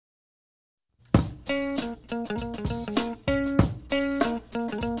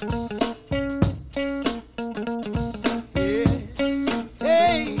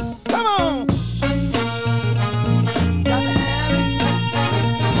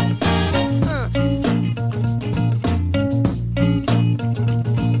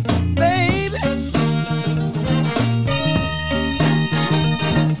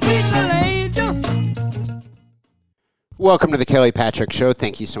Welcome to the Kelly Patrick Show.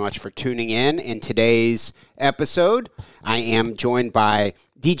 Thank you so much for tuning in. In today's episode, I am joined by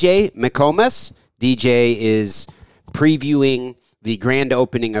DJ McComas. DJ is previewing the grand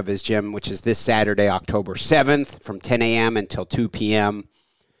opening of his gym, which is this Saturday, October 7th, from 10 a.m. until 2 p.m.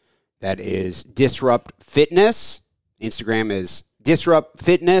 That is Disrupt Fitness. Instagram is Disrupt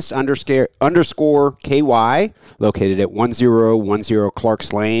Fitness underscore KY, located at 1010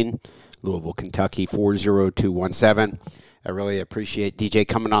 Clarks Lane, Louisville, Kentucky, 40217. I really appreciate DJ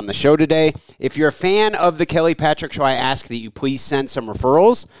coming on the show today. If you're a fan of the Kelly Patrick Show, I ask that you please send some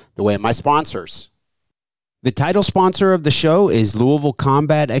referrals the way of my sponsors. The title sponsor of the show is Louisville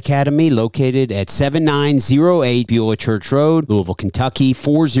Combat Academy, located at 7908 Beulah Church Road, Louisville, Kentucky,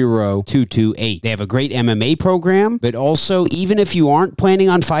 40228. They have a great MMA program, but also, even if you aren't planning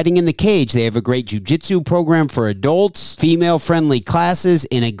on fighting in the cage, they have a great jiu-jitsu program for adults, female-friendly classes,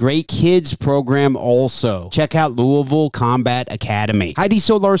 and a great kids program also. Check out Louisville Combat Academy. Heidi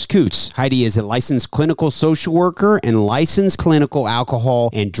Solars-Coots. Heidi is a licensed clinical social worker and licensed clinical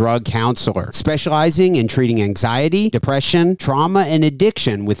alcohol and drug counselor, specializing in treating anxiety, depression, trauma, and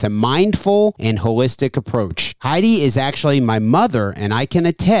addiction with a mindful and holistic approach. Heidi is actually my mother, and I can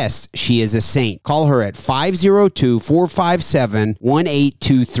attest she is a saint. Call her at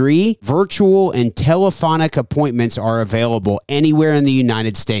 502-457-1823. Virtual and telephonic appointments are available anywhere in the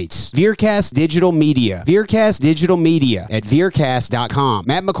United States. Veercast Digital Media. Veercast Digital Media at veercast.com.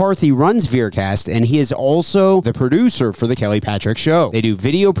 Matt McCarthy runs Veercast, and he is also the producer for the Kelly Patrick Show. They do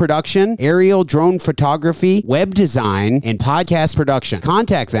video production, aerial drone photography, web design, and podcast production.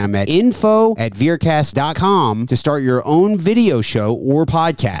 Contact them at info@veercast.com to start your own video show or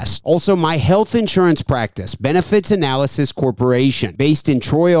podcast. Also, my health insurance practice, Benefits Analysis Corporation. Based in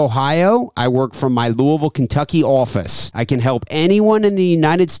Troy, Ohio, I work from my Louisville, Kentucky office. I can help anyone in the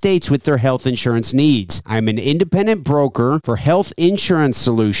United States with their health insurance needs. I'm an independent broker for health insurance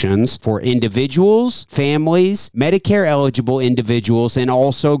solutions for individuals, families, Medicare-eligible individuals, and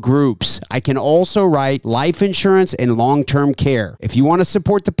also groups. I can also write life insurance and long-term care. If you want to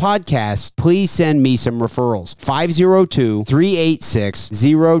support the podcast, please send me some referrals.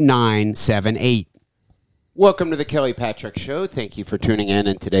 502-386-0978. Welcome to the Kelly Patrick Show. Thank you for tuning in.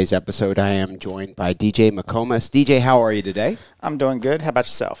 In today's episode, I am joined by DJ McComas. DJ, how are you today? I'm doing good. How about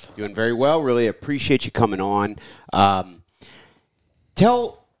yourself? Doing very well. Really appreciate you coming on.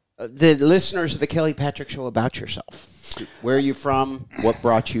 Tell the listeners of the Kelly Patrick Show about yourself. Where are you from? What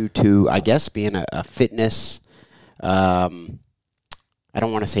brought you to, I guess, being a fitness, I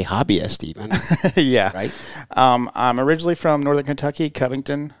don't want to say hobbyist even. Yeah. Right? I'm originally from Northern Kentucky,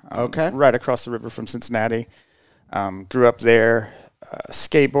 Covington. Okay. Right across the river from Cincinnati. Grew up there.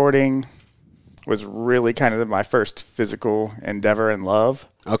 Skateboarding was really kind of my first physical endeavor and love.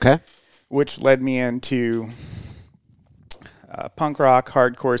 Okay. Which led me into punk rock,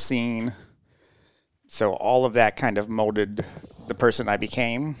 hardcore scene. So all of that kind of molded the person I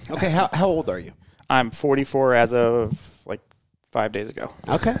became. Okay, how old are you? I'm 44 as of like 5 days ago.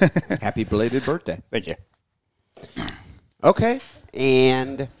 Okay. Happy belated birthday. Thank you. Okay.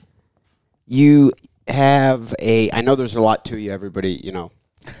 And you have I know there's a lot to you, everybody,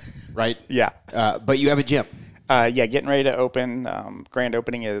 right? Yeah. But you have a gym. Getting ready to open. Grand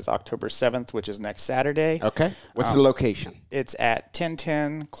opening is October 7th, which is next Saturday. Okay. What's the location? It's at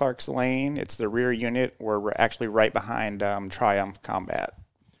 1010 Clarks Lane. It's the rear unit, where we're actually right behind Triumph Combat.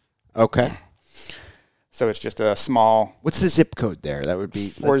 Okay. So it's just a small... What's the zip code there? That would be...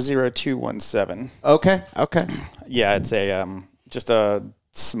 40217. Okay. Yeah, it's just a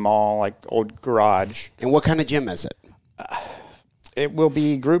small, old garage. And what kind of gym is it? It will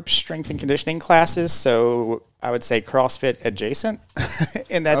be group strength and conditioning classes, so I would say CrossFit adjacent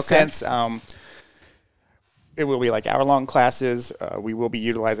in that sense. It will be hour-long classes. We will be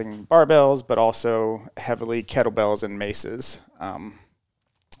utilizing barbells, but also heavily kettlebells and maces.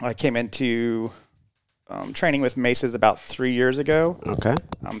 I came into training with maces about 3 years ago. Okay.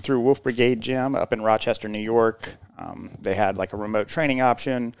 Through Wolf Brigade Gym up in Rochester, New York. They had a remote training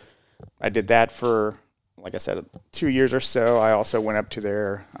option. I did that for... like I said, 2 years or so. I also went up to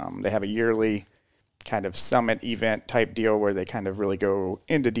their, they have a yearly kind of summit event type deal where they kind of really go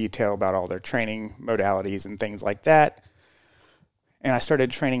into detail about all their training modalities and things like that. And I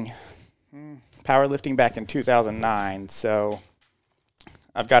started training powerlifting back in 2009, so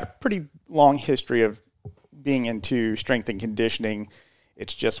I've got a pretty long history of being into strength and conditioning.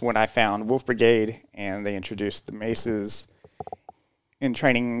 It's just when I found Wolf Brigade and they introduced the maces, in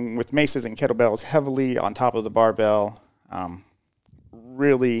training with maces and kettlebells heavily on top of the barbell,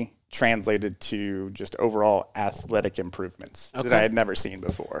 really translated to just overall athletic improvements that I had never seen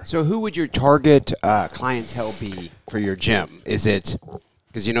before. So who would your target clientele be for your gym? Is it,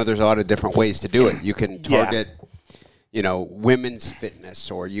 because there's a lot of different ways to do it. You can target, women's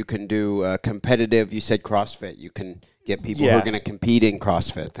fitness, or you can do competitive, you said CrossFit. You can get people who are going to compete in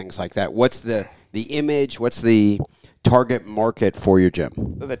CrossFit, things like that. What's the image? What's the target market for your gym?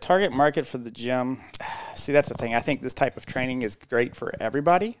 The target market for the gym, see, that's the thing. I think this type of training is great for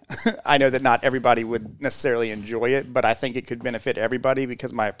everybody. I know that not everybody would necessarily enjoy it, but I think it could benefit everybody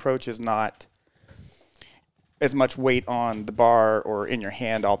because my approach is not as much weight on the bar or in your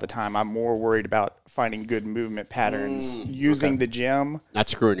hand all the time. I'm more worried about finding good movement patterns, using the gym. Not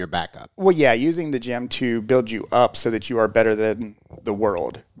screwing your back up. Well, yeah, using the gym to build you up so that you are better than the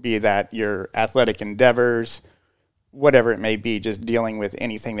world, be that your athletic endeavors, whatever it may be, just dealing with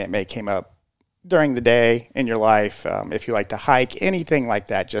anything that may come up during the day in your life. If you like to hike, anything like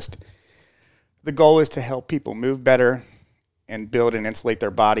that, just the goal is to help people move better and build and insulate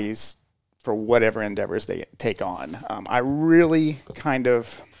their bodies for whatever endeavors they take on. I really kind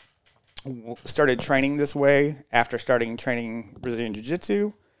of started training this way after starting training Brazilian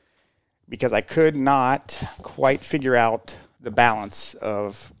Jiu-Jitsu because I could not quite figure out the balance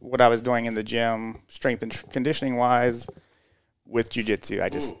of what I was doing in the gym, strength and conditioning wise, with jiu-jitsu. I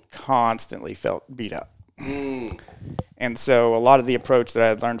just constantly felt beat up. And so a lot of the approach that I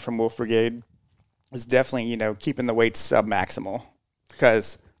had learned from Wolf Brigade is definitely, keeping the weights sub-maximal.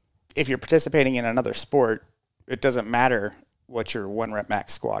 Because if you're participating in another sport, it doesn't matter what your 1 rep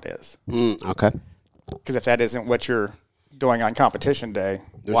max squat is. Okay. Because if that isn't what you're doing on competition day,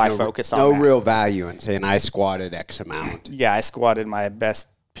 why focus on that? No real value in saying I squatted X amount. Yeah, I squatted my best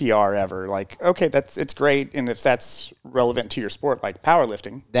PR ever. Like, okay, it's great, and if that's relevant to your sport, like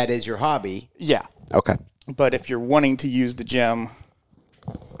powerlifting, that is your hobby. Yeah. Okay. But if you're wanting to use the gym,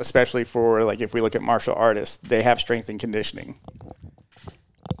 especially for like if we look at martial artists, they have strength and conditioning,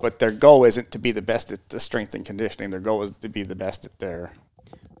 but their goal isn't to be the best at the strength and conditioning. Their goal is to be the best at their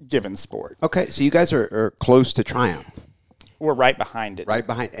given sport. Okay, so you guys are close to Triumph. We're right behind it. Right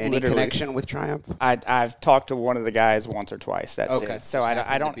behind. Any connection with Triumph? I've talked to one of the guys once or twice. That's it. So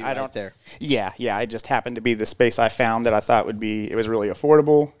I don't there. Yeah. It just happened to be the space I found that I thought it was really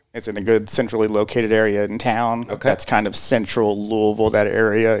affordable. It's in a good centrally located area in town. Okay. That's kind of central Louisville, that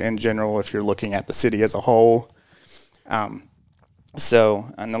area in general, if you're looking at the city as a whole. And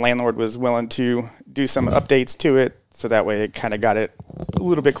the landlord was willing to do some updates to it, so that way it kind of got it a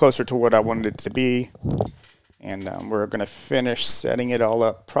little bit closer to what I wanted it to be. And we're going to finish setting it all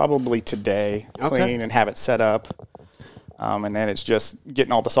up probably today, clean and have it set up. And then it's just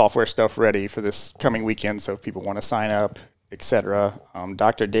getting all the software stuff ready for this coming weekend. So if people want to sign up, etc.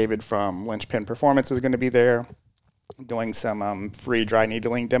 Dr. David from Lynchpin Performance is going to be there doing some free dry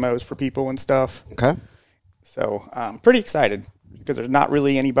needling demos for people and stuff. Okay. So I'm pretty excited because there's not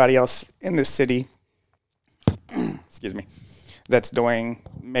really anybody else in this city, excuse me, that's doing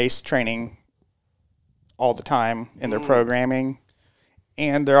mace training all the time in their programming.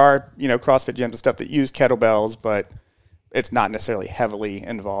 And there are, CrossFit gyms and stuff that use kettlebells, but it's not necessarily heavily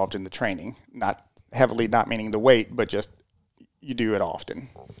involved in the training. Not heavily, not meaning the weight, but just you do it often.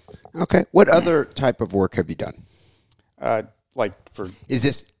 Okay. What other type of work have you done? Is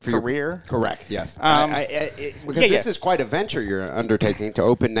this for career? Correct. Yes. This is quite a venture you're undertaking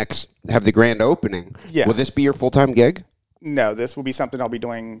to have the grand opening. Yeah. Will this be your full-time gig? No, this will be something I'll be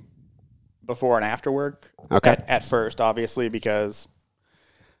doing before and after work. Okay. At first, obviously, because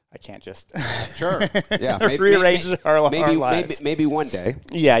I can't just rearrange our lives. Maybe one day.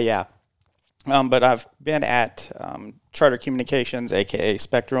 Yeah. But I've been at Charter Communications, a.k.a.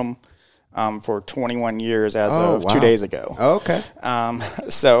 Spectrum, for 21 years as of 2 days ago. Oh, okay.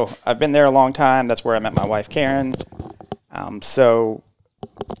 So I've been there a long time. That's where I met my wife, Karen.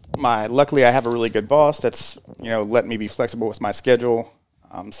 Luckily, I have a really good boss that's, letting me be flexible with my schedule,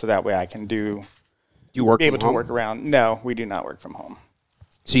 so that way I can be able to work around. No, we do not work from home.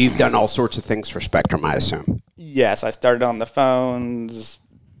 So you've done all sorts of things for Spectrum, I assume. Yes, I started on the phones,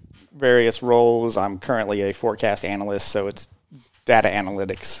 various roles. I'm currently a forecast analyst, so it's data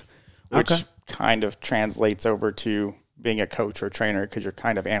analytics, which kind of translates over to being a coach or trainer because you're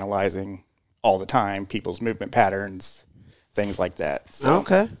kind of analyzing all the time people's movement patterns, things like that. So.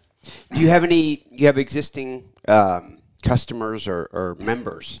 Okay. Do you have existing customers or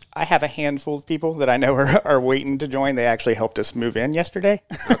members? I have a handful of people that I know are waiting to join. They actually helped us move in yesterday.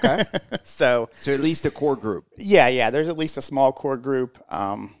 Okay. So at least a core group. Yeah. There's at least a small core group.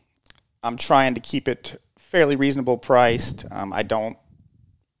 I'm trying to keep it fairly reasonable priced. I don't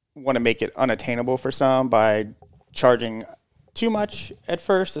want to make it unattainable for some by charging too much at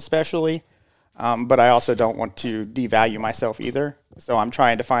first, especially. But I also don't want to devalue myself either. So I'm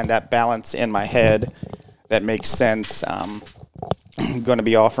trying to find that balance in my head that makes sense. I'm going to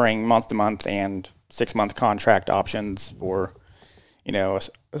be offering month-to-month and 6-month contract options for, a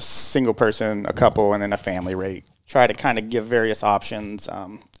single person, a couple, and then a family rate. Try to kind of give various options.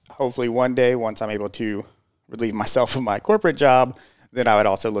 Hopefully one day, once I'm able to relieve myself of my corporate job, then I would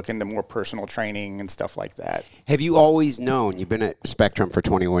also look into more personal training and stuff like that. Have you always known, you've been at Spectrum for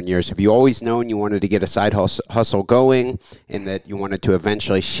 21 years, have you always known you wanted to get a side hustle going and that you wanted to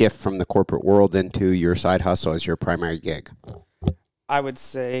eventually shift from the corporate world into your side hustle as your primary gig? I would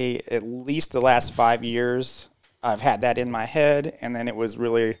say at least the last 5 years, I've had that in my head, and then it was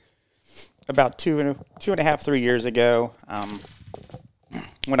really about two and a half, 3 years ago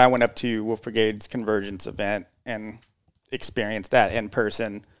when I went up to Wolf Brigade's Convergence event and experienced that in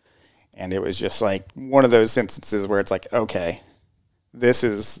person, and it was just like one of those instances where it's like, okay, this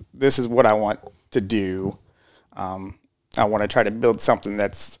is what I want to do. I want to try to build something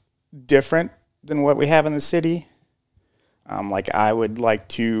that's different than what we have in the city. Like I would like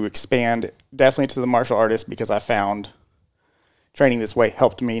to expand definitely to the martial artists because I found training this way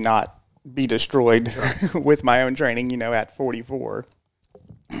helped me not be destroyed with my own training, at 44.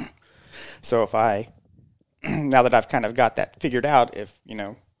 So if now that I've kind of got that figured out, if,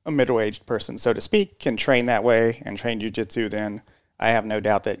 a middle-aged person, so to speak, can train that way and train jiu-jitsu, then I have no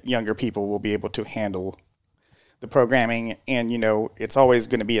doubt that younger people will be able to handle the programming. And, it's always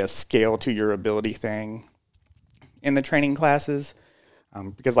going to be a scale to your ability thing in the training classes.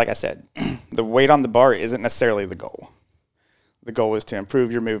 Because like I said, the weight on the bar isn't necessarily the goal. The goal is to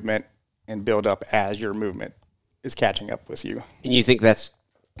improve your movement and build up as your movement is catching up with you. And you think that's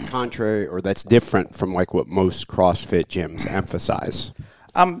contrary or that's different from like what most CrossFit gyms emphasize?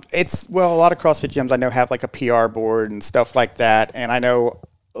 A lot of CrossFit gyms I know have like a PR board and stuff like that, and I know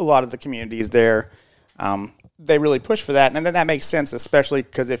a lot of the communities there, they really push for that, and then that makes sense, especially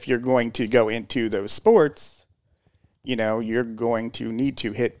because if you're going to go into those sports, you're going to need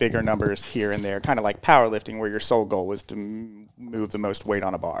to hit bigger numbers here and there, kind of like powerlifting, where your sole goal is to move the most weight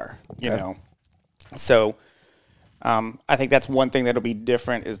on a bar, So I think that's one thing that'll be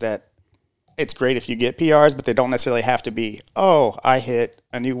different is that it's great if you get PRs, but they don't necessarily have to be, I hit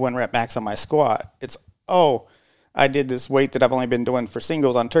a new 1-rep max on my squat. It's, I did this weight that I've only been doing for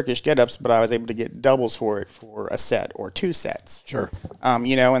singles on Turkish get-ups, but I was able to get doubles for it for a set or 2 sets. Sure.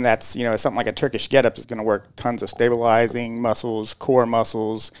 And that's, something like a Turkish get-up is going to work tons of stabilizing muscles, core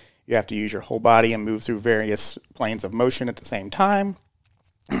muscles. You have to use your whole body and move through various planes of motion at the same time.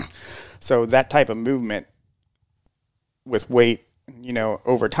 So that type of movement with weight,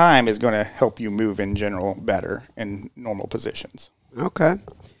 over time is going to help you move in general better in normal positions. Okay.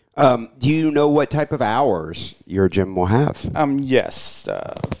 Do you know what type of hours your gym will have? Yes.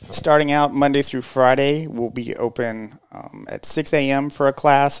 Starting out Monday through Friday, we'll be open at 6 a.m. for a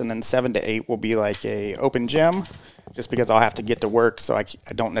class, and then 7 to 8 will be like a open gym, just because I'll have to get to work, so I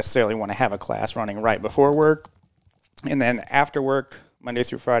don't necessarily want to have a class running right before work. And then after work, Monday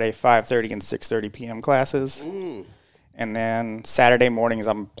through Friday, 5:30 and 6:30 p.m. classes. And then Saturday mornings,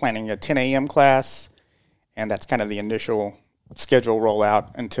 I'm planning a 10 a.m. class, and that's kind of the initial schedule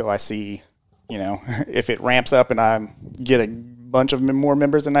rollout until I see, if it ramps up and I get a bunch of more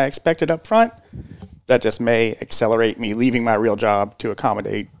members than I expected up front, that just may accelerate me leaving my real job to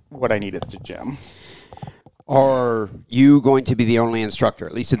accommodate what I need at the gym. Are you going to be the only instructor,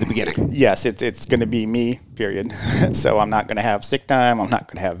 at least at the beginning? Yes, it's going to be me, period. So I'm not going to have sick time. I'm not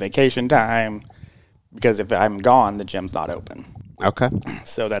going to have vacation time. Because if I'm gone, the gym's not open. Okay.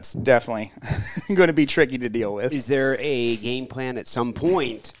 So that's definitely going to be tricky to deal with. Is there a game plan at some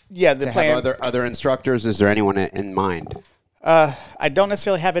point? Yeah, the plan. Have other instructors? Is there anyone in mind? I don't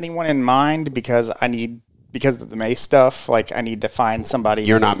necessarily have anyone in mind because of the mace stuff. Like I need to find somebody.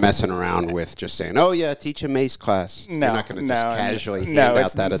 You're not messing around with just saying, teach a mace class. No, you're not going to just casually hand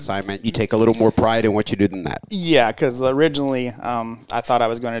out that assignment. You take a little more pride in what you do than that. Yeah, because originally I thought I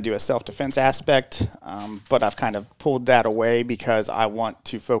was going to do a self-defense aspect, but I've kind of pulled that away because I want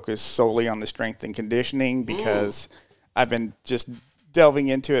to focus solely on the strength and conditioning because I've been just delving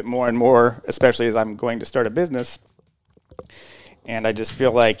into it more and more, especially as I'm going to start a business. And I just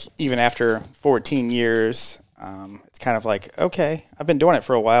feel like even after 14 years, It's kind of like, okay, I've been doing it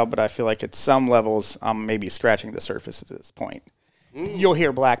for a while, but I feel like at some levels I'm maybe scratching the surface at this point. You'll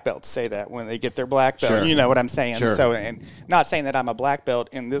hear black belts say that when they get their black belt. Sure. You know what I'm saying? Sure. So, and not saying that I'm a black belt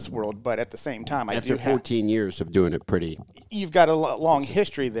in this world, but at the same time, After 14 years of doing it pretty. You've got a long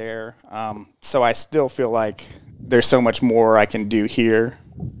history there. So I still feel like there's so much more I can do here.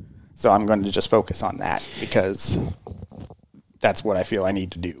 So I'm going to just focus on that because that's what I feel I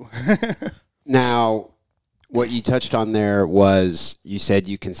need to do. Now, what you touched on there was you said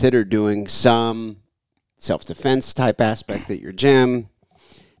you considered doing some self-defense type aspect at your gym,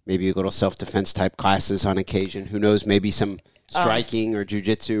 maybe a little self-defense type classes on occasion. Who knows, maybe some striking or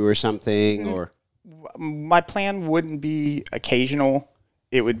jiu-jitsu or something. Or my plan wouldn't be occasional.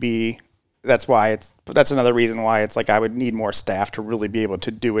 It would be, that's another reason why it's like I would need more staff to really be able to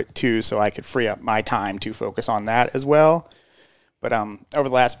do it too, so I could free up my time to focus on that as well. But over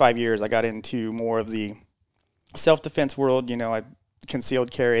the last 5 years, I got into more of the self-defense world, I concealed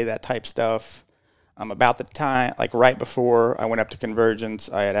carry, that type stuff. About the time, like right before I went up to Convergence,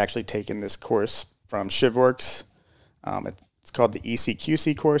 I had actually taken this course from ShivWorks. It's called the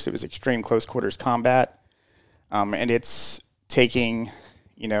ECQC course. It was Extreme Close Quarters Combat. And it's taking,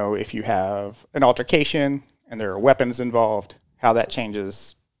 if you have an altercation and there are weapons involved, how that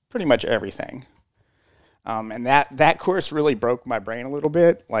changes pretty much everything. And that course really broke my brain a little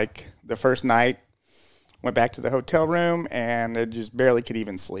bit. Like the first night, went back to the hotel room, and I just barely could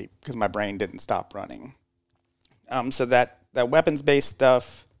even sleep because my brain didn't stop running. So that weapons-based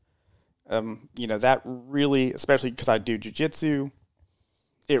stuff, that really, especially because I do jiu-jitsu,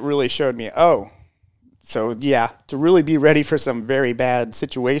 it really showed me, to really be ready for some very bad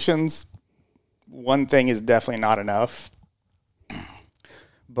situations, one thing is definitely not enough.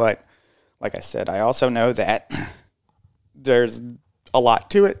 But like I said, I also know that there's a lot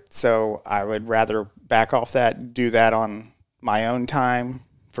to it, so I would rather back off that, do that on my own time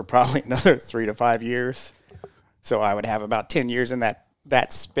for probably another 3 to 5 years. So I would have about 10 years in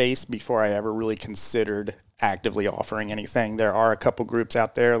that space before I ever really considered actively offering anything. There are a couple groups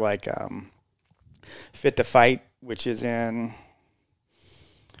out there like Fit to Fight, which is in,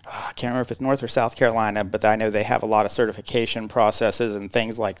 I can't remember if it's North or South Carolina, but I know they have a lot of certification processes and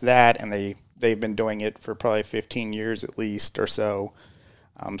things like that, and they've been doing it for probably 15 years at least or so.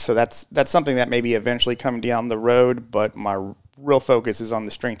 So that's something that maybe eventually come down the road, but my real focus is on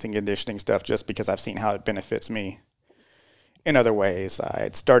the strength and conditioning stuff just because I've seen how it benefits me in other ways. I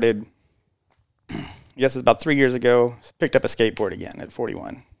had started, it's about 3 years ago, picked up a skateboard again at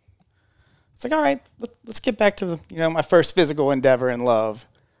 41. It's like, all right, let's get back to my first physical endeavor in love.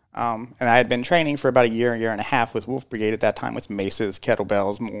 And I had been training for about a year and a half with Wolf Brigade at that time with maces,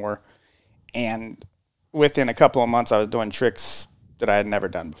 kettlebells, more. And within a couple of months, I was doing tricks that I had never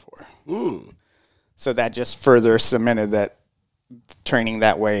done before. So that just further cemented that training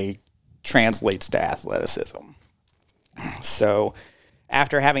that way translates to athleticism. So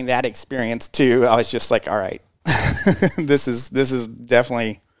after having that experience too, I was just like, all right, this is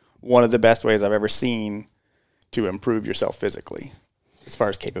definitely one of the best ways I've ever seen to improve yourself physically as far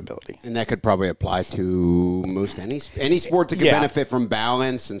as capability. And that could probably apply to most any sport that could benefit from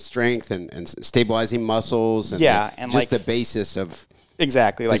balance and strength and stabilizing muscles. And and just the basis of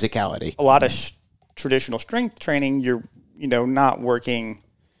physicality. Like a lot of traditional strength training, you're not working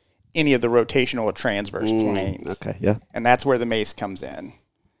any of the rotational or transverse planes. Okay, yeah. And that's where the mace comes in.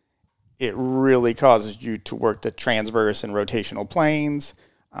 It really causes you to work the transverse and rotational planes.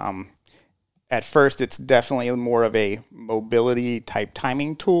 At first, it's definitely more of a mobility type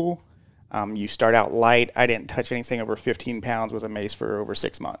timing tool. You start out light. I didn't touch anything over 15 pounds with a mace for over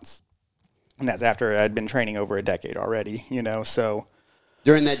 6 months. And that's after I'd been training over a decade already, so.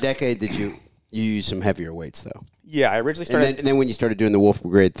 During that decade, did you use some heavier weights, though? Yeah, I originally started. And then when you started doing the Wolf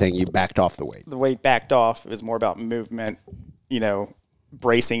Brigade thing, you backed off the weight. The weight backed off. It was more about movement,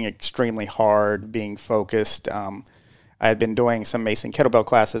 bracing extremely hard, being focused. I had been doing some mace and kettlebell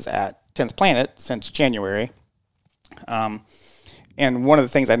classes at 10th Planet since January. And one of the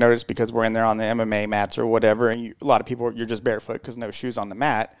things I noticed, because we're in there on the MMA mats or whatever, and a lot of people, you're just barefoot because no shoes on the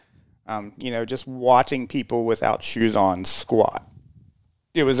mat, just watching people without shoes on squat.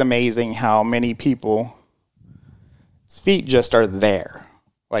 It was amazing how many people's feet just are there.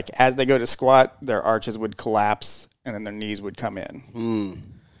 Like as they go to squat, their arches would collapse and then their knees would come in.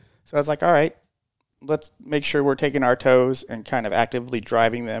 So I was like, all right, let's make sure we're taking our toes and kind of actively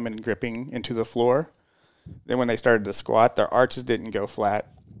driving them and gripping into the floor. Then when they started to squat, their arches didn't go flat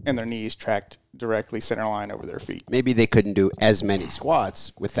and their knees tracked directly center line over their feet. Maybe they couldn't do as many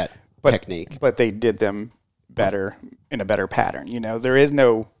squats with that technique. But they did them better in a better pattern. There is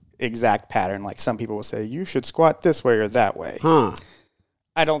no exact pattern. Like some people will say, you should squat this way or that way.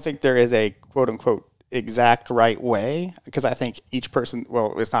 I don't think there is a quote unquote exact right way, because I think each person's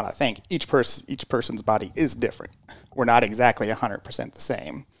body is different. We're not exactly 100% the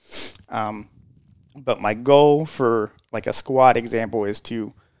same. But my goal for like a squat example is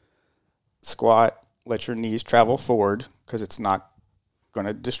to squat, let your knees travel forward, because it's not going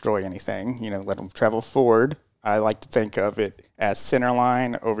to destroy anything. Let them travel forward. I like to think of it as center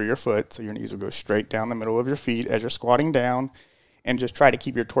line over your foot, so your knees will go straight down the middle of your feet as you're squatting down, and just try to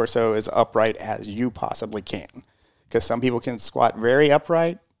keep your torso as upright as you possibly can. Because some people can squat very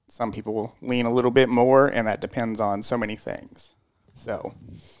upright, some people will lean a little bit more, and that depends on so many things. So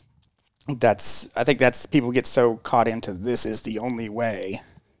I think that's people get so caught into this is the only way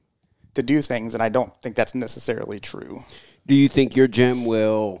to do things, and I don't think that's necessarily true. Do you think your gym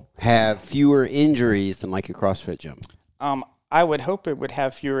will have fewer injuries than like a CrossFit gym? I would hope it would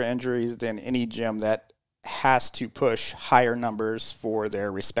have fewer injuries than any gym that has to push higher numbers for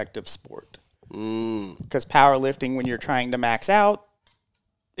their respective sport. Because powerlifting, when you're trying to max out,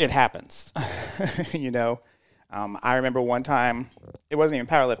 it happens. I remember one time, it wasn't even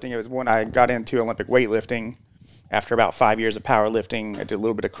powerlifting, it was when I got into Olympic weightlifting. After about 5 years of powerlifting, I did a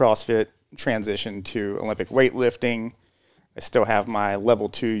little bit of CrossFit, transitioned to Olympic weightlifting. I still have my level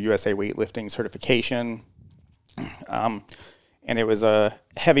 2 USA weightlifting certification. And it was a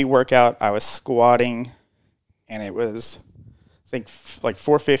heavy workout. I was squatting, and it was, I think, like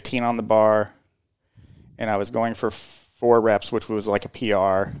 415 on the bar, and I was going for 4 reps, which was like a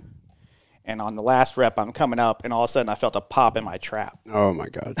PR. And on the last rep, I'm coming up, and all of a sudden, I felt a pop in my trap. Oh, my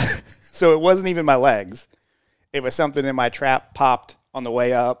God. So it wasn't even my legs. It was something in my trap popped on the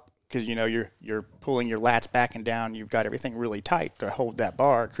way up, because, you're pulling your lats back and down. You've got everything really tight to hold that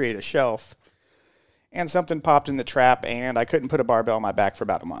bar, create a shelf. And something popped in the trap, and I couldn't put a barbell on my back for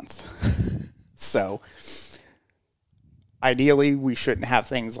about a month. So ideally, we shouldn't have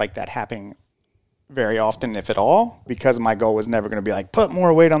things like that happening very often, if at all, because my goal was never going to be like, put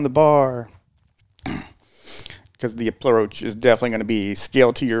more weight on the bar. Because the approach is definitely going to be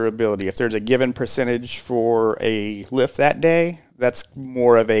scale to your ability. If there's a given percentage for a lift that day, that's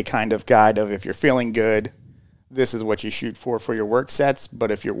more of a kind of guide of, if you're feeling good, this is what you shoot for your work sets.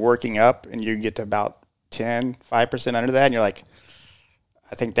 But if you're working up and you get to about 5% under that, and you're like,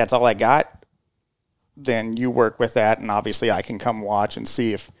 I think that's all I got, then you work with that. And obviously I can come watch and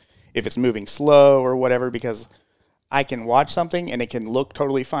see if it's moving slow or whatever, because I can watch something and it can look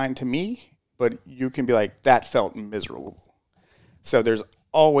totally fine to me, but you can be like, that felt miserable. So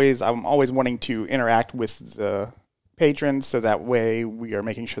I'm always wanting to interact with the patrons, so that way we are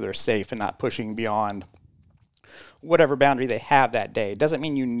making sure they're safe and not pushing beyond whatever boundary they have that day. It doesn't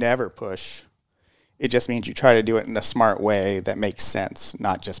mean you never push. It just means you try to do it in a smart way that makes sense,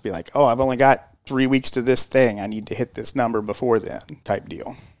 not just be like, oh, I've only got 3 weeks to this thing, I need to hit this number before then type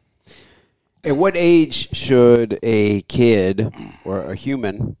deal. At what age should a kid or a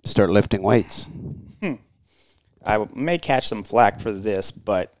human start lifting weights? I may catch some flack for this,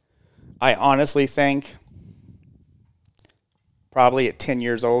 but I honestly think probably at 10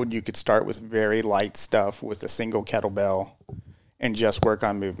 years old, you could start with very light stuff with a single kettlebell and just work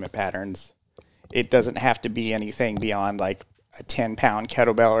on movement patterns. It doesn't have to be anything beyond like a 10-pound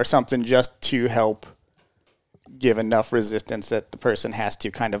kettlebell or something, just to help give enough resistance that the person has to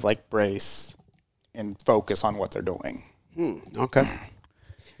kind of like brace and focus on what they're doing. Okay.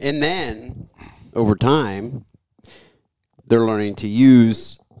 And then over time, they're learning to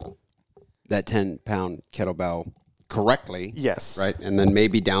use that 10-pound kettlebell correctly. Yes. Right? And then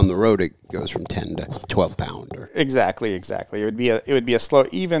maybe down the road it goes from 10 to 12 pound. Or Exactly. It would be a slow,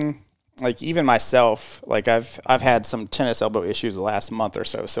 even myself, like I've had some tennis elbow issues the last month or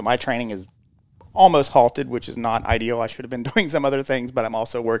so. So my training is almost halted, which is not ideal. I should have been doing some other things, but I'm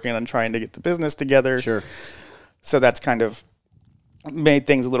also working on trying to get the business together. Sure. So that's kind of made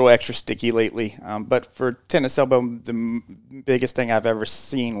things a little extra sticky lately. But for tennis elbow, the biggest thing I've ever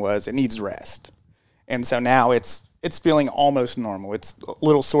seen was it needs rest. And so now it's feeling almost normal. It's a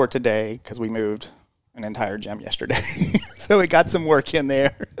little sore today because we moved an entire gym yesterday. So we got some work in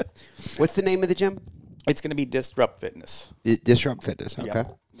there. What's the name of the gym? It's going to be Disrupt Fitness. Disrupt Fitness, okay.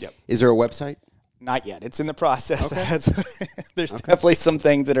 Yep. Is there a website? Not yet. It's in the process. Okay. There's definitely some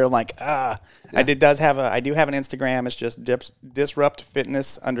things that are like, Yeah. I do have an Instagram. It's just Disrupt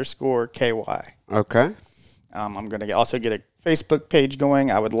Fitness _KY. Okay. I'm going to also get a Facebook page going.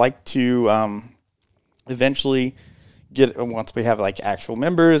 I would like to eventually once we have like actual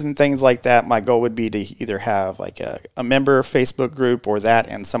members and things like that, my goal would be to either have like a member Facebook group or that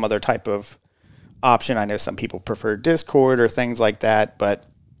and some other type of option. I know some people prefer Discord or things like that, but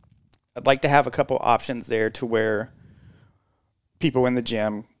I'd like to have a couple options there to where people in the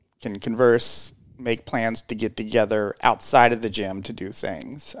gym can converse, make plans to get together outside of the gym to do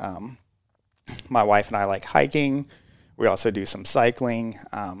things. My wife and I like hiking. We also do some cycling.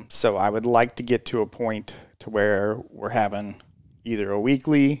 So I would like to get to a point to where we're having either a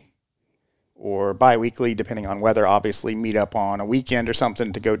weekly or bi-weekly, depending on weather, obviously, meet up on a weekend or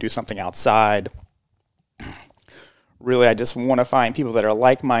something to go do something outside. Really, I just want to find people that are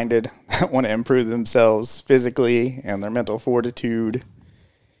like-minded, that want to improve themselves physically and their mental fortitude,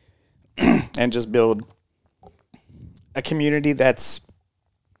 and just build a community that's,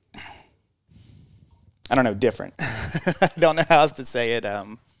 I don't know, different. I don't know how else to say it.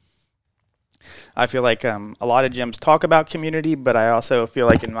 I feel like a lot of gyms talk about community, but I also feel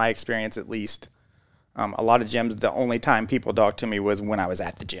like, in my experience at least, a lot of gyms, the only time people talk to me was when I was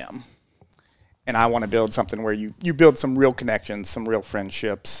at the gym. And I want to build something where you build some real connections, some real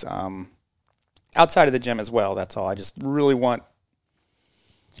friendships outside of the gym as well. That's all. I just really want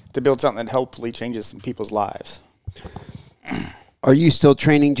to build something that hopefully changes some people's lives. Are you still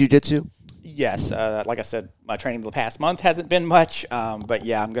training jiu-jitsu? Yes. Like I said, my training the past month hasn't been much. But,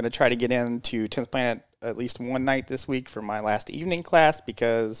 yeah, I'm going to try to get into 10th Planet at least one night this week for my last evening class,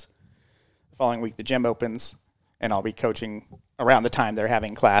 because the following week the gym opens, and I'll be coaching around the time they're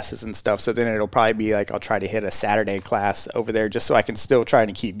having classes and stuff. So then it'll probably be like I'll try to hit a Saturday class over there just so I can still try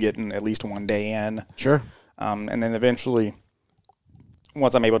to keep getting at least one day in. Sure. And then eventually,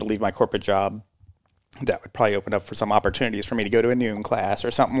 once I'm able to leave my corporate job, that would probably open up for some opportunities for me to go to a noon class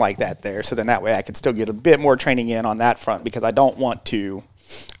or something like that there. So then that way I could still get a bit more training in on that front, because I don't want to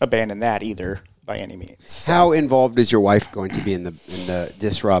abandon that either by any means. So, how involved is your wife going to be in the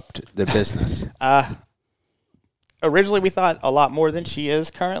disrupt the business? Originally, we thought a lot more than she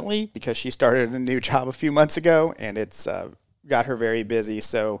is currently, because she started a new job a few months ago, and it's got her very busy.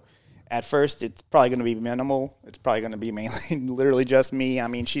 So at first, it's probably going to be minimal. It's probably going to be mainly literally just me. I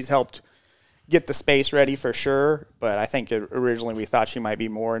mean, she's helped get the space ready for sure, but I think originally we thought she might be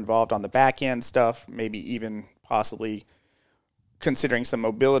more involved on the back end stuff, maybe even possibly considering some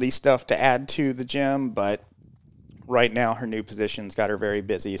mobility stuff to add to the gym. But right now, her new position's got her very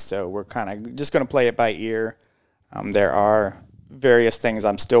busy, so we're kind of just going to play it by ear. There are various things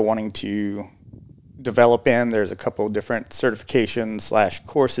I'm still wanting to develop in. There's a couple different certifications /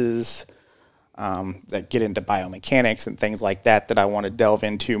 courses that get into biomechanics and things like that I want to delve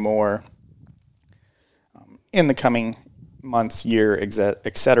into more in the coming months, year,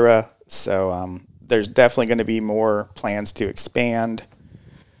 et cetera. So there's definitely going to be more plans to expand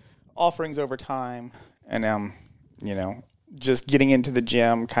offerings over time. And, just getting into the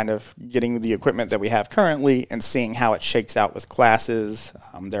gym, kind of getting the equipment that we have currently and seeing how it shakes out with classes.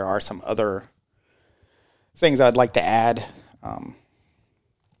 There are some other things I'd like to add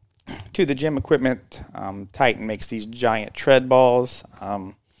to the gym equipment. Titan makes these giant tread balls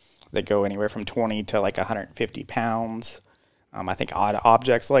that go anywhere from 20 to like 150 pounds. I think odd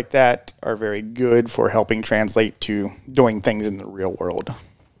objects like that are very good for helping translate to doing things in the real world.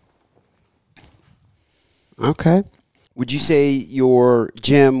 Okay. Would you say your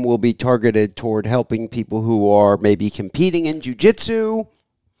gym will be targeted toward helping people who are maybe competing in jiu-jitsu?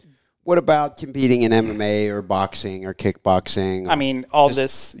 What about competing in MMA or boxing or kickboxing? I mean,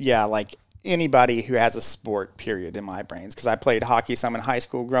 like anybody who has a sport, period, in my brains, because I played hockey some in high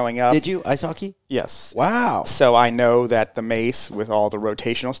school growing up. Did you? Ice hockey? Yes. Wow. So I know that the mace with all the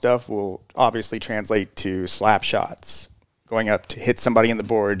rotational stuff will obviously translate to slap shots. Going up to hit somebody in the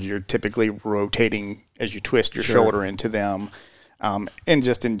board, you're typically rotating as you twist your shoulder into them. And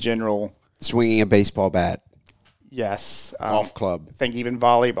just in general. Swinging a baseball bat. Yes. Golf club. I think even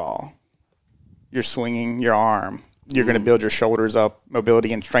volleyball. You're swinging your arm. You're going to build your shoulders up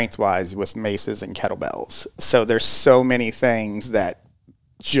mobility and strength-wise with maces and kettlebells. So there's so many things that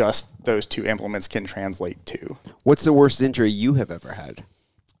just those two implements can translate to. What's the worst injury you have ever had?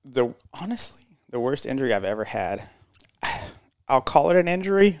 Honestly, the worst injury I've ever had, I'll call it an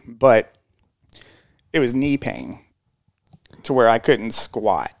injury, but it was knee pain to where I couldn't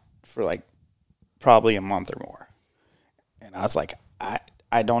squat for like probably a month or more. And I was like,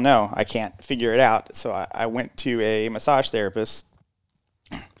 I don't know. I can't figure it out. So I went to a massage therapist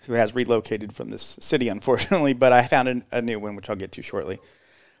who has relocated from this city, unfortunately, but I found a new one, which I'll get to shortly.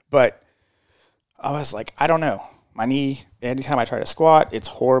 But I was like, I don't know. My knee, anytime I try to squat, it's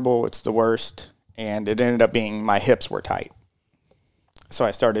horrible. It's the worst. And it ended up being my hips were tight. So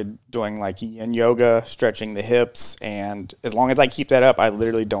I started doing like yin yoga, stretching the hips. And as long as I keep that up, I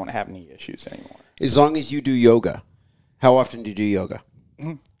literally don't have any issues anymore. As long as you do yoga. How often do you do yoga?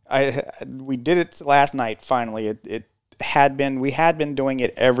 We did it last night. Finally, it we had been doing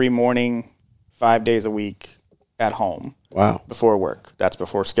it every morning, 5 days a week at home. Wow. Before work. That's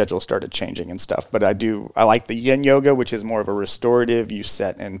before schedules started changing and stuff. But I like the yin yoga, which is more of a restorative. You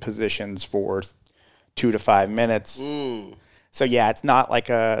set in positions for 2 to 5 minutes. So yeah, it's not like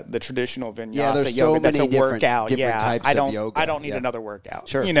the traditional vinyasa yoga. That's a workout. Different types of yoga. I don't need another workout.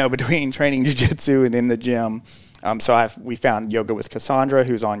 Sure. Between training jiu-jitsu and in the gym. We found Yoga with Cassandra,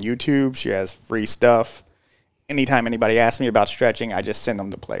 who's on YouTube. She has free stuff. Anytime anybody asks me about stretching, I just send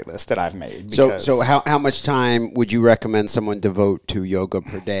them the playlist that I've made. So how much time would you recommend someone devote to yoga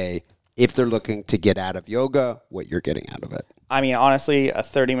per day if they're looking to get out of yoga, what you're getting out of it? I mean, honestly, a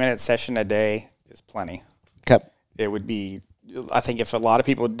 30-minute session a day is plenty. Okay. It would be, I think if a lot of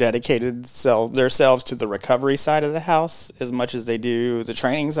people dedicated themselves to the recovery side of the house as much as they do the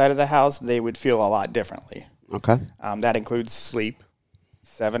training side of the house, they would feel a lot differently. Okay. That includes sleep.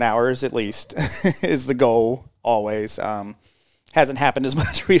 7 hours at least is the goal always. Hasn't happened as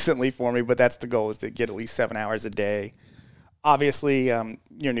much recently for me, but that's the goal, is to get at least 7 hours a day. Obviously,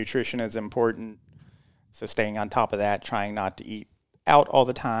 your nutrition is important. So staying on top of that, trying not to eat out all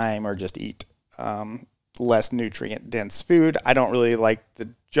the time or just eat less nutrient-dense food. I don't really like the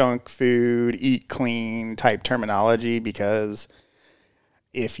junk food, eat clean type terminology, because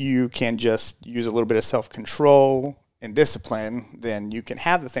if you can just use a little bit of self-control and discipline, then you can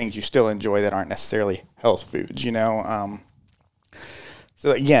have the things you still enjoy that aren't necessarily health foods,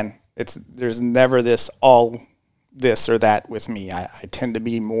 So again, there's never this or that with me. I tend to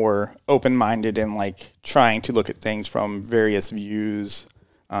be more open-minded and like trying to look at things from various views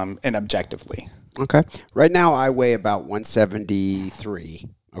and objectively. Okay. Right now I weigh about 173.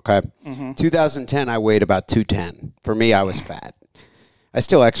 Okay. 2010 I weighed about 210. For me, I was fat. I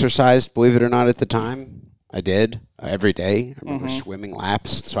still exercised, believe it or not, at the time. I did every day. I remember swimming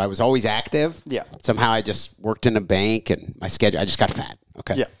laps. So I was always active. Yeah. Somehow I just worked in a bank and my schedule, I just got fat.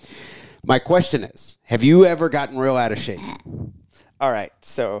 Okay. Yeah. My question is, have you ever gotten real out of shape? All right.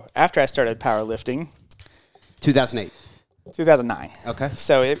 So after I started powerlifting. 2008. 2009. Okay.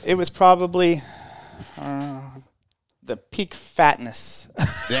 So it was probably the peak fatness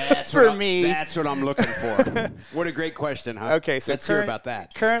for me. That's what I'm looking for. What a great question, huh? Okay, so let's hear about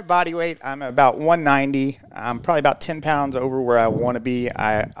that. Current body weight, I'm about 190. I'm probably about 10 pounds over where I want to be.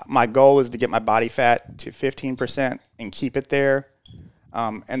 My goal is to get my body fat to 15% and keep it there.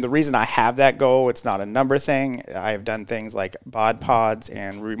 And the reason I have that goal, it's not a number thing. I've done things like bod pods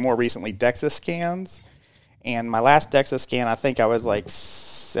and more recently DEXA scans. And my last DEXA scan, I think I was like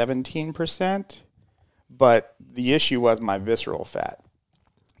 17%. But the issue was my visceral fat.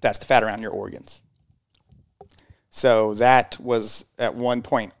 That's the fat around your organs. So that was at one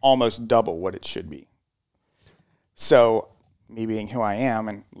point almost double what it should be. So me being who I am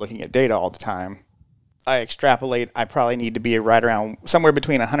and looking at data all the time, I extrapolate I probably need to be right around somewhere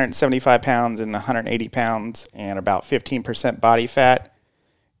between 175 pounds and 180 pounds and about 15% body fat.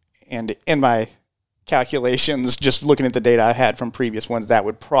 And in my calculations, just looking at the data I had from previous ones, that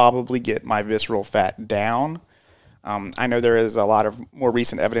would probably get my visceral fat down. I know there is a lot of more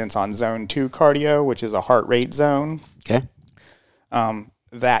recent evidence on zone 2 cardio, which is a heart rate zone. Okay.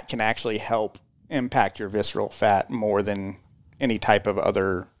 That can actually help impact your visceral fat more than any type of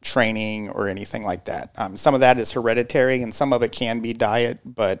other training or anything like that. Some of that is hereditary and some of it can be diet,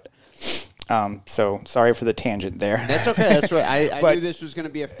 but so sorry for the tangent there. That's okay. That's what I knew this was going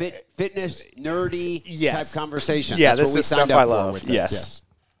to be a fitness nerdy type conversation. Yeah, that's this is stuff I love. Yes.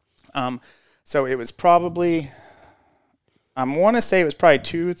 So it was probably, I want to say it was probably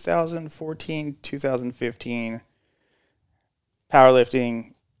 2014, 2015.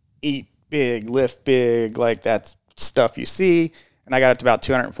 Powerlifting, eat big, lift big, like that stuff you see. And I got up to about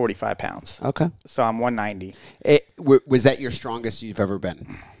 245 pounds. Okay. So I'm 190. Was that your strongest you've ever been?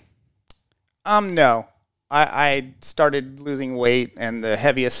 No. I started losing weight, and the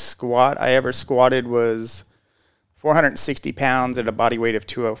heaviest squat I ever squatted was 460 pounds at a body weight of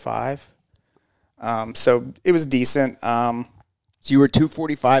 205. So it was decent. So you were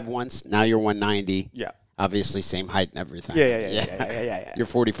 245 once, now you're 190. Yeah. Obviously, same height and everything. Yeah. You're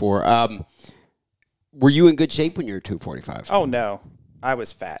 44. Were you in good shape when you were 245? Oh, no. I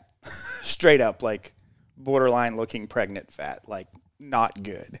was fat. Straight up, like, borderline looking pregnant fat. Like, not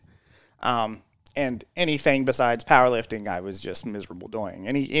good. And anything besides powerlifting, I was just miserable doing.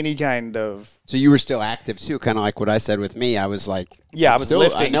 Any kind of... So you were still active, too, kind of like what I said with me. I was like... Yeah, I was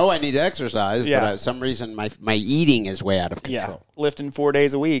lifting. I know I need to exercise, but for some reason, my eating is way out of control. Yeah, lifting 4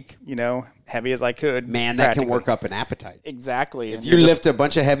 days a week, heavy as I could. Man, that can work up an appetite. Exactly. If you lift a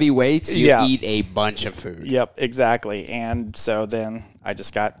bunch of heavy weights, you eat a bunch of food. Yep, exactly. And so then I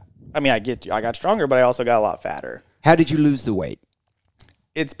just got... I got stronger, but I also got a lot fatter. How did you lose the weight?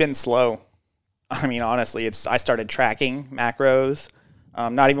 It's been slow. I mean, honestly, I started tracking macros.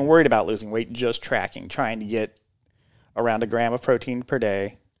 Not even worried about losing weight, just tracking, trying to get around a gram of protein per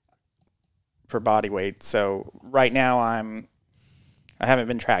day per body weight. So right now I haven't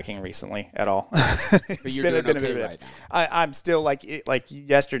been tracking recently at all. But you're doing okay right now. I'm still like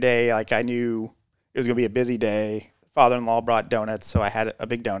yesterday, like I knew it was going to be a busy day. Father-in-law brought donuts, so I had a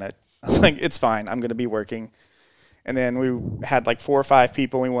big donut. I was like, it's fine. I'm going to be working. And then we had like 4 or 5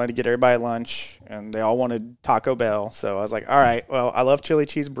 people. We wanted to get everybody lunch, and they all wanted Taco Bell. So I was like, all right, well, I love chili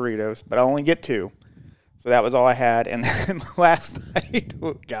cheese burritos, but I only get 2. So that was all I had. And then last night,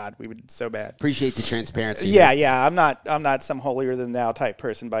 oh God, we did so bad. Appreciate the transparency. Yeah. I'm not some holier than thou type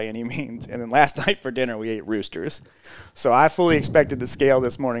person by any means. And then last night for dinner, we ate roosters. So I fully expected the scale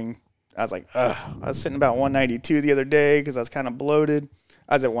this morning. I was like, ugh. I was sitting about 192 the other day because I was kind of bloated.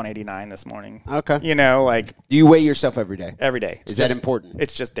 I was at 189 this morning. Okay. You know, like. Do you weigh yourself every day? Every day. Is that important?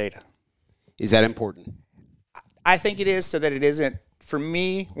 It's just data. Is that important? I think it is, so that it isn't. For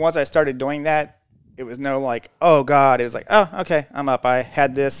me, once I started doing that, it was no like, oh, God. It was like, oh, okay, I'm up. I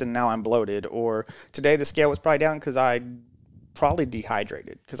had this, and now I'm bloated. Or today the scale was probably down because I probably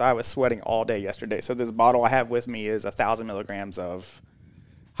dehydrated because I was sweating all day yesterday. So this bottle I have with me is 1,000 milligrams of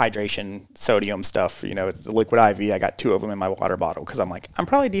hydration sodium stuff. You know, it's the liquid IV. I got 2 of them in my water bottle because I'm like, I'm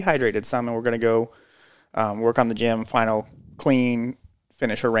probably dehydrated some, and we're going to go work on the gym, final clean,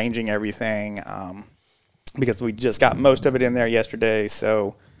 finish arranging everything because we just got most of it in there yesterday.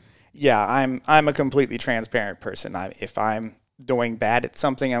 So yeah, I'm a completely transparent person. If I'm doing bad at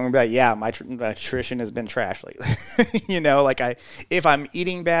something, I'm gonna be like, yeah, my nutrition has been trash lately. You know, like if I'm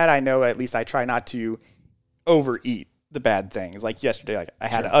eating bad, I know at least I try not to overeat the bad things. Like yesterday, like I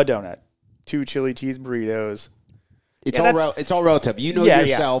had a donut, 2 chili cheese burritos. It's all relative. You know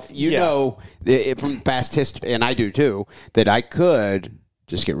yourself. You know from past history, and I do too, that I could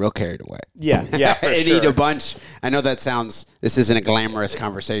just get real carried away. Yeah, for and sure. eat a bunch. I know this isn't a glamorous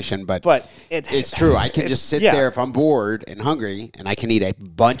conversation, but it's true. I can just sit there if I'm bored and hungry, and I can eat a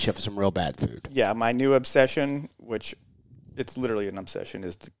bunch of some real bad food. Yeah, my new obsession, which it's literally an obsession,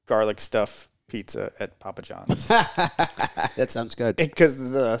 is the garlic stuff pizza at Papa John's. That sounds good.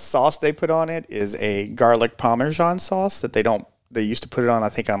 Because the sauce they put on it is a garlic Parmesan sauce that they used to put it on, I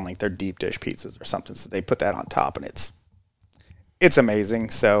think, on like their deep dish pizzas or something. So they put that on top, and it's amazing.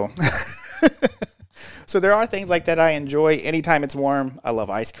 So so there are things like that I enjoy. Anytime it's warm, I love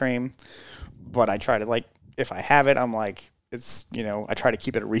ice cream. But I try to, like, if I have it, I'm like, it's, you know, I try to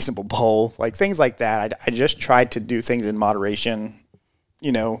keep it a reasonable bowl. Like things like that. I just try to do things in moderation,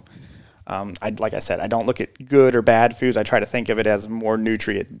 you know. Like I said, I don't look at good or bad foods. I try to think of it as more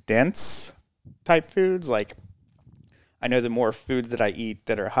nutrient-dense type foods. Like, I know the more foods that I eat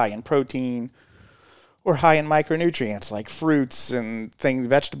that are high in protein or high in micronutrients, like fruits and things,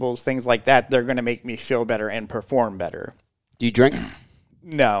 vegetables, things like that, they're going to make me feel better and perform better. Do you drink?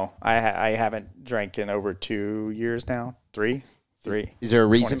 No, I haven't drank in over 2 years now. 3. Is there a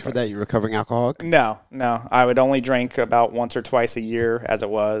reason for that? You're a recovering alcoholic? No. I would only drink about once or twice a year as it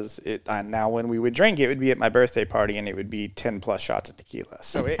was. Now, when we would drink, it would be at my birthday party, and it would be 10-plus shots of tequila.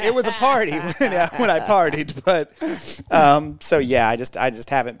 So it was a party when I partied. But so yeah, I just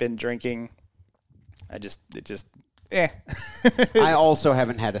haven't been drinking. I also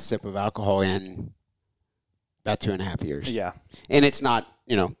haven't had a sip of alcohol in about 2.5 years. Yeah. And it's not,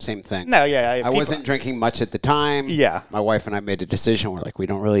 same thing. No, yeah. I wasn't drinking much at the time. Yeah. My wife and I made a decision. We're like, we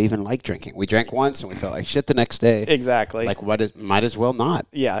don't really even like drinking. We drank once, and we felt like shit the next day. Exactly. Like, might as well not.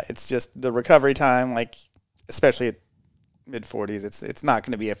 Yeah, it's just the recovery time, like, especially at mid-40s, it's not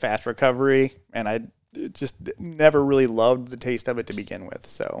going to be a fast recovery, and I just never really loved the taste of it to begin with,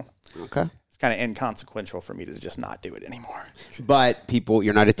 so. Okay. Kind of inconsequential for me to just not do it anymore. But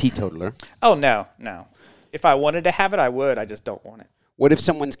you're not a teetotaler. Oh, no. If I wanted to have it, I would. I just don't want it. What if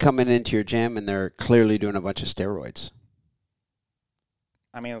someone's coming into your gym and they're clearly doing a bunch of steroids?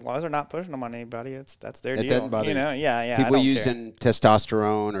 I mean, as long as they're not pushing them on anybody, that's their deal. It doesn't bother you. Yeah. People using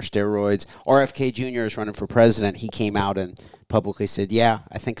testosterone or steroids. RFK Jr. is running for president. He came out and publicly said, yeah,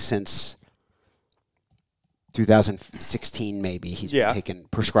 I think since 2016 maybe he's been taking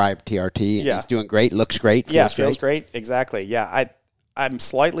prescribed TRT, and he's doing great, looks great, feels great. Exactly. Yeah, I'm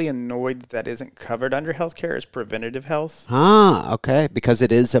slightly annoyed that isn't covered under healthcare as preventative health. Okay, because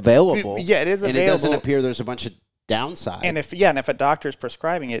it is available. Yeah, it is available. And it doesn't appear there's a bunch of downside. And if a doctor's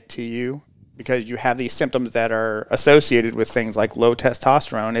prescribing it to you because you have these symptoms that are associated with things like low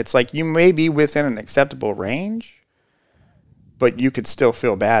testosterone, it's like you may be within an acceptable range, but you could still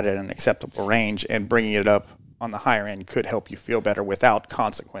feel bad at an acceptable range, and bringing it up on the higher end could help you feel better without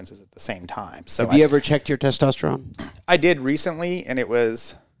consequences at the same time. So have you ever checked your testosterone? I did recently, and it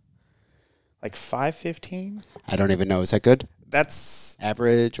was like 515. I don't even know. Is that good? That's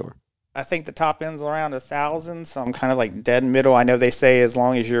average, or I think the top end's around 1,000, so I'm kind of like dead middle. I know they say as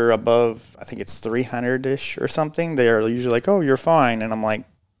long as you're above, I think it's 300-ish or something, they're usually like, oh, you're fine. And I'm like,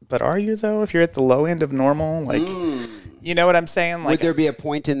 but are you, though, if you're at the low end of normal? Like, you know what I'm saying? Like, would there be a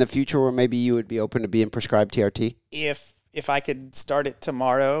point in the future where maybe you would be open to being prescribed TRT? If I could start it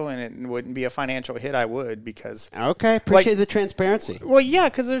tomorrow and it wouldn't be a financial hit, I would, because... Okay, appreciate the transparency. Well, yeah,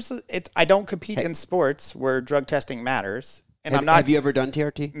 because I don't compete in sports where drug testing matters. And I'm not. Have you ever done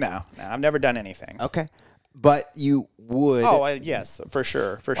TRT? No, I've never done anything. Okay, but you would. Oh, yes, for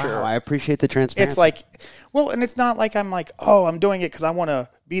sure, sure. I appreciate the transparency. It's like, well, and it's not like I'm like, oh, I'm doing it because I want to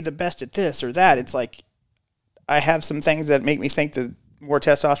be the best at this or that. It's like I have some things that make me think that more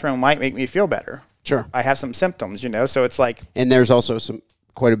testosterone might make me feel better. Sure. I have some symptoms, so it's like. And there's also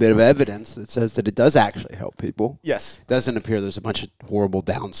quite a bit of evidence that says that it does actually help people. Yes. It doesn't appear there's a bunch of horrible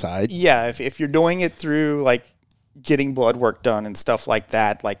downside. Yeah, if you're doing it through like getting blood work done and stuff like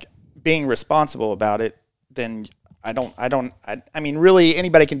that, like being responsible about it, then I mean, really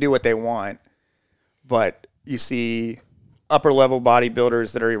anybody can do what they want, but you see upper level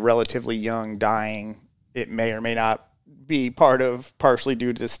bodybuilders that are relatively young dying. It may or may not be partially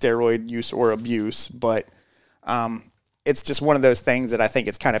due to steroid use or abuse, but it's just one of those things that I think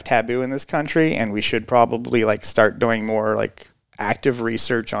it's kind of taboo in this country, and we should probably like start doing more like active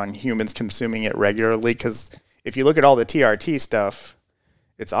research on humans consuming it regularly, because if you look at all the TRT stuff,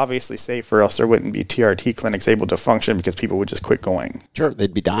 it's obviously safe, or else there wouldn't be TRT clinics able to function because people would just quit going. Sure,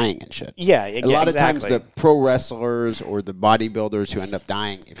 they'd be dying and shit. Yeah, a lot of times the pro wrestlers or the bodybuilders who end up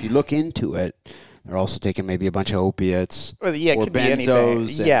dying, if you look into it, they're also taking maybe a bunch of opiates or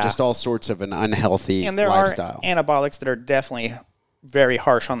benzos and just all sorts of an unhealthy lifestyle. And there are anabolics that are definitely very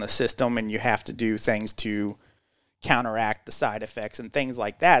harsh on the system, and you have to do things to counteract the side effects and things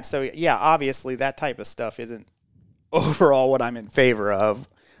like that. So yeah, obviously that type of stuff isn't overall what I'm in favor of.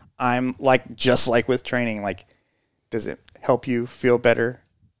 I'm like, just like with training, like, does it help you feel better,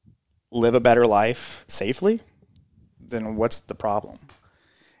 live a better life safely? Then what's the problem?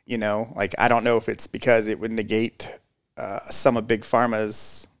 Like, I don't know if it's because it would negate some of Big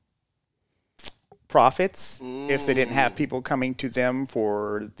Pharma's profits if they didn't have people coming to them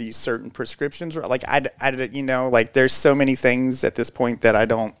for these certain prescriptions. Like, like there's so many things at this point that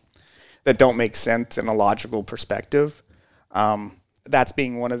don't make sense in a logical perspective. That's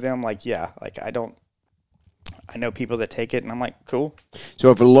being one of them. Like, yeah, like I know people that take it, and I'm like, cool.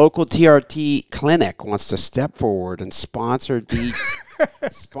 So if a local TRT clinic wants to step forward and sponsor DJ.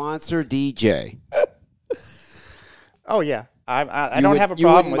 Oh yeah. I don't have a problem with it. You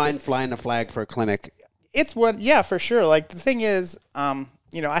wouldn't mind flying a flag for a clinic? Yeah, for sure. Like, the thing is, I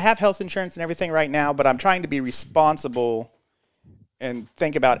have health insurance and everything right now, but I'm trying to be responsible and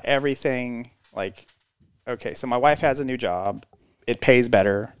think about everything. Like, okay, so my wife has a new job. It pays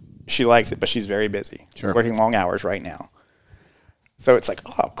better. She likes it, but she's very busy. Sure. Working long hours right now. So it's like,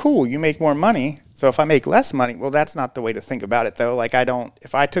 oh, cool, you make more money. So if I make less money, well, that's not the way to think about it, though. Like,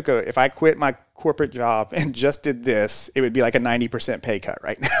 if I quit my corporate job and just did this, it would be like a 90% pay cut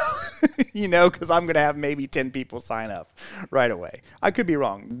right now, because I'm going to have maybe 10 people sign up right away. I could be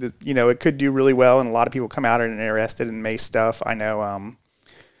wrong. It could do really well, and a lot of people come out and are interested in Mace stuff. I know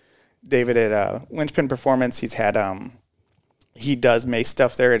David at Lynchpin Performance, he does Mace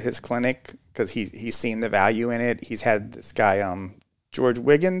stuff there at his clinic because he's seen the value in it. He's had this guy, George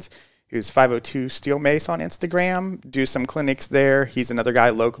Wiggins, who's 502 Steel Mace on Instagram, do some clinics there. He's another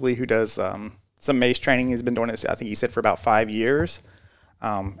guy locally who does some mace training. He's been doing it, I think he said, for about 5 years.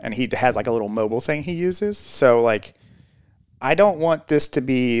 And he has like a little mobile thing he uses. So like, I don't want this to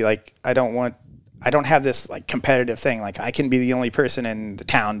be like, I don't have this like competitive thing. Like, I can be the only person in the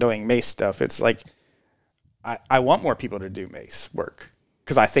town doing mace stuff. It's like, I want more people to do mace work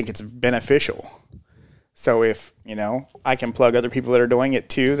because I think it's beneficial. So if, I can plug other people that are doing it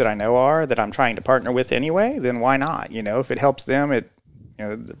too, that I know that I'm trying to partner with anyway, then why not? If it helps them,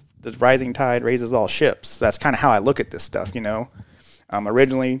 the rising tide raises all ships. That's kind of how I look at this stuff,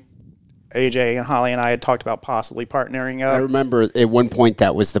 Originally, AJ and Holly and I had talked about possibly partnering up. I remember at one point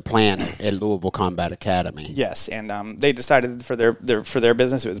that was the plan at Louisville Combat Academy. Yes, and they decided for their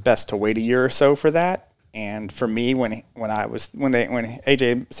business it was best to wait a year or so for that. And for me, when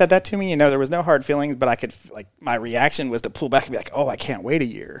AJ said that to me, there was no hard feelings, but I could my reaction was to pull back and be like, oh, I can't wait a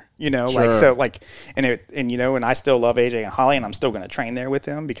year, Sure. And I still love AJ and Holly, and I'm still going to train there with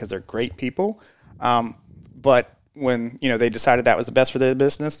them because they're great people. But when, they decided that was the best for their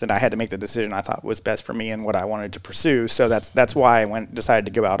business, then I had to make the decision I thought was best for me and what I wanted to pursue. So that's why I decided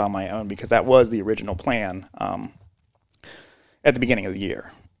to go out on my own, because that was the original plan at the beginning of the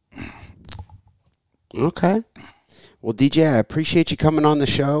year. Okay. Well, DJ, I appreciate you coming on the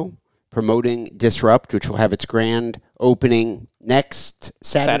show, promoting Disrupt, which will have its grand opening next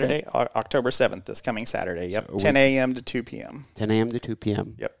Saturday. October 7th, this coming Saturday. Yep, 10 a.m. to 2 p.m. 10 a.m. to 2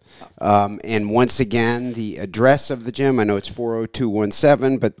 p.m. Yep. And once again, the address of the gym, I know it's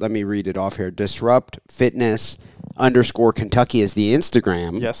 40217, but let me read it off here. Disrupt Fitness _Kentucky is the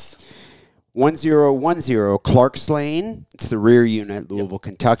Instagram. Yes. 1010 Clarks Lane. It's the rear unit, Louisville,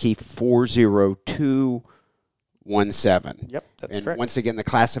 Kentucky, 40217. Yep, that's and correct. Once again, the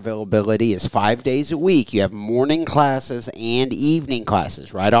class availability is 5 days a week. You have morning classes and evening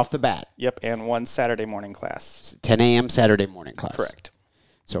classes right off the bat. Yep, and one Saturday morning class. 10 a.m. Saturday morning class. Correct.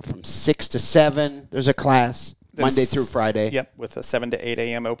 So from 6 to 7, there's a class, then Monday through Friday. Yep, with a 7 to 8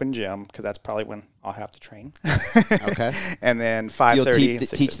 a.m. open gym, because that's probably when I'll have to train. Okay. And then 5:30. You'll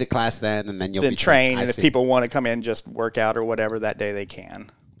teach the class then, and then you'll then be train. And if people want to come in, just work out or whatever that day, they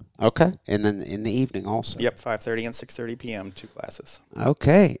can. Okay. And then in the evening also. Yep, 5:30 and 6:30 p.m., 2 classes.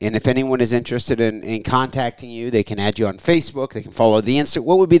 Okay. And if anyone is interested in contacting you, they can add you on Facebook. They can follow the Insta.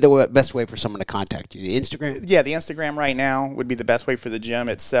 What would be the best way for someone to contact you? The Instagram? Yeah, the Instagram right now would be the best way for the gym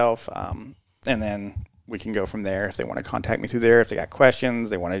itself. And then we can go from there if they want to contact me through there. If they got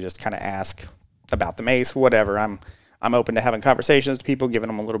questions, they want to just kind of ask about the mace, whatever. I'm open to having conversations with people, giving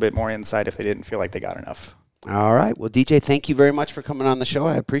them a little bit more insight if they didn't feel like they got enough. All right. Well, DJ, thank you very much for coming on the show.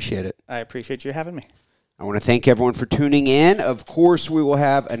 I appreciate it. I appreciate you having me. I want to thank everyone for tuning in. Of course, we will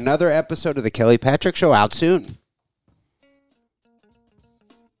have another episode of the Kelly Patrick Show out soon.